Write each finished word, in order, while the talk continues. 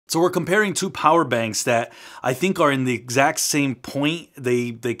So we're comparing two power banks that I think are in the exact same point.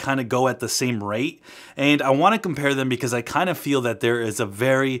 They kind of go at the same rate. And I want to compare them because I kind of feel that there is a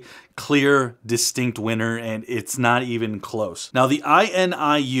very clear, distinct winner, and it's not even close. Now, the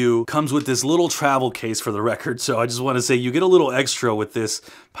INIU comes with this little travel case for the record, so I just want to say you get a little extra with this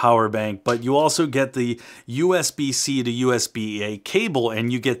power bank, but you also get the USB-C to USB-A cable,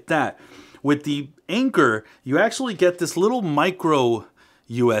 and you get that. With the Anker, you actually get this little micro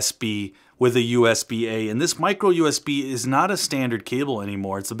USB with a USB-A, and this micro USB is not a standard cable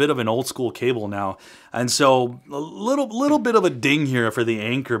anymore. It's a bit of an old school cable now, and so a little bit of a ding here for the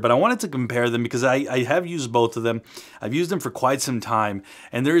Anker, but I wanted to compare them because I have used both of them. I've used them for quite some time,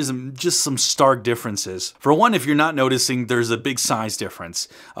 and there is just some stark differences. For one, if you're not noticing, there's a big size difference.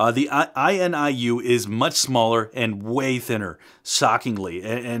 The INIU is much smaller and way thinner, shockingly,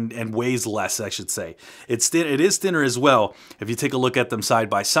 and weighs less, I should say. It is thinner as well if you take a look at them side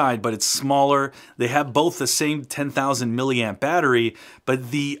by side, but it's smaller. They have both the same 10,000 milliamp battery,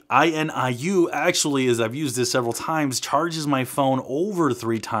 but the INIU actually, as I've used this several times, charges my phone over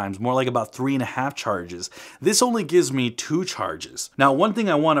 3 times, more like about 3.5 charges. This only gives me 2 charges. Now, one thing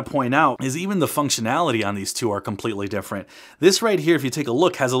I want to point out is even the functionality on these two are completely different. This right here, if you take a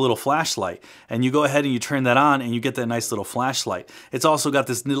look, has a little flashlight, and you go ahead and you turn that on and you get that nice little flashlight. It's also got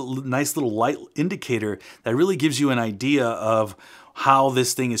this nice little light indicator that really gives you an idea of how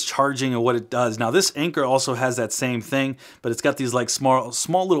this thing is charging and what it does. Now, this Anker also has that same thing, but it's got these like small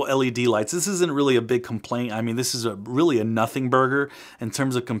little LED lights. This isn't really a big complaint. I mean, this is really a nothing burger in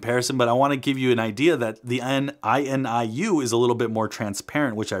terms of comparison, but I want to give you an idea that the INIU is a little bit more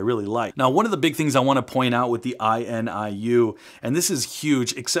transparent, which I really like. Now, one of the big things I want to point out with the INIU, and this is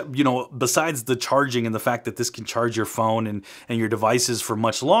huge, except, you know, besides the charging and the fact that this can charge your phone and your devices for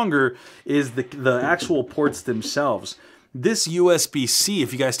much longer, is the actual ports themselves. This USB-C,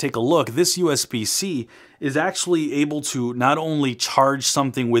 if you guys take a look, this USB-C is actually able to not only charge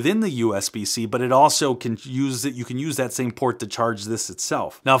something within the USB-C, but it also can use it. You can use that same port to charge this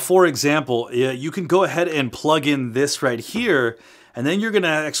itself. Now, for example, you can go ahead and plug in this right here, and then you're gonna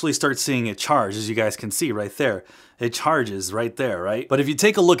actually start seeing it charge, as you guys can see right there. It charges right there, right? But if you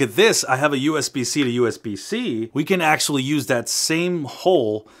take a look at this, I have a USB-C to USB-C. We can actually use that same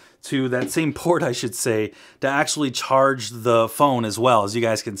hole to that same port, I should say, to actually charge the phone as well, as you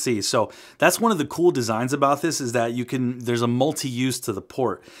guys can see. So that's one of the cool designs about this, is that there's a multi-use to the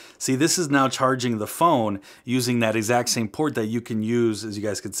port. See, this is now charging the phone using that exact same port that you can use, as you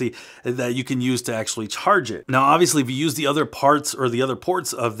guys can see, that you can use to actually charge it. Now, obviously, if you use the other parts or the other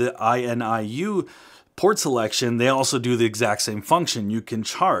ports of the INIU port selection, they also do the exact same function. You can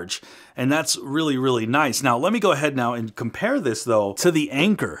charge, and that's really, really nice. Now, let me go ahead now and compare this, though, to the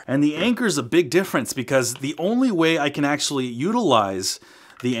Anker. And the Anker is a big difference because the only way I can actually utilize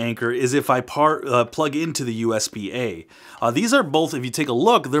the Anker is if I plug into the USB-A. These are both, if you take a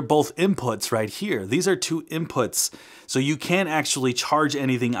look, they're both inputs right here. These are 2 inputs, so you can't actually charge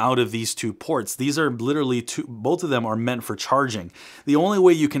anything out of these 2 ports. These are literally both of them are meant for charging. The only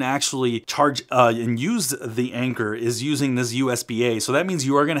way you can actually charge and use the Anker is using this USB-A. So that means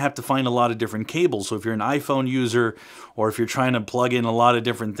you are going to have to find a lot of different cables. So if you're an iPhone user, or if you're trying to plug in a lot of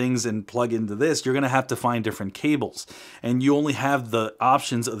different things and plug into this, you're going to have to find different cables. And you only have the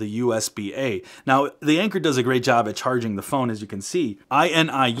options of the USB-A. Now, the Anker does a great job at charging the phone, as you can see.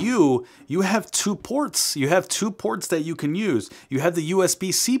 INIU, you have 2 ports. You have 2 ports that you can use. You have the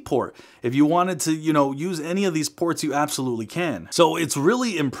USB-C port. If you wanted to, you know, use any of these ports, you absolutely can. So it's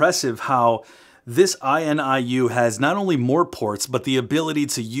really impressive how this INIU has not only more ports, but the ability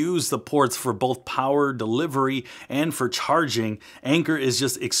to use the ports for both power delivery and for charging. Anker is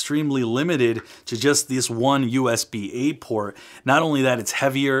just extremely limited to just this one USB-A port. Not only that, it's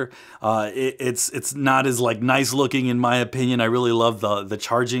heavier. It's not as like nice looking, in my opinion. I really love the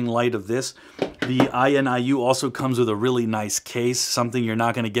charging light of this. The INIU also comes with a really nice case, something you're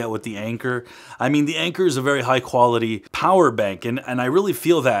not going to get with the Anker. I mean, the Anker is a very high quality power bank, and I really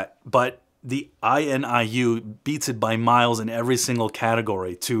feel that, but the INIU beats it by miles in every single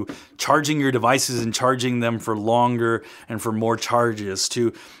category, to charging your devices and charging them for longer and for more charges,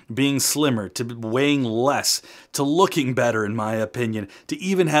 to being slimmer, to weighing less, to looking better, in my opinion, to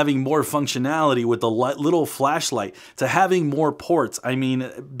even having more functionality with the little flashlight, to having more ports. I mean,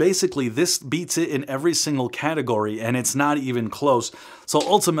 basically, this beats it in every single category, and it's not even close. So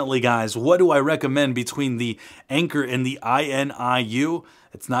ultimately, guys, what do I recommend between the Anker and the INIU?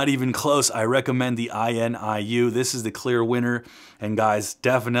 It's not even close. I recommend the INIU. This is the clear winner. And guys,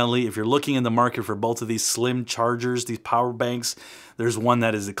 definitely, if you're looking in the market for both of these slim chargers, these power banks, there's one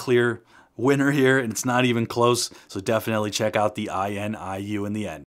that is a clear winner here, and it's not even close. So definitely check out the INIU in the end.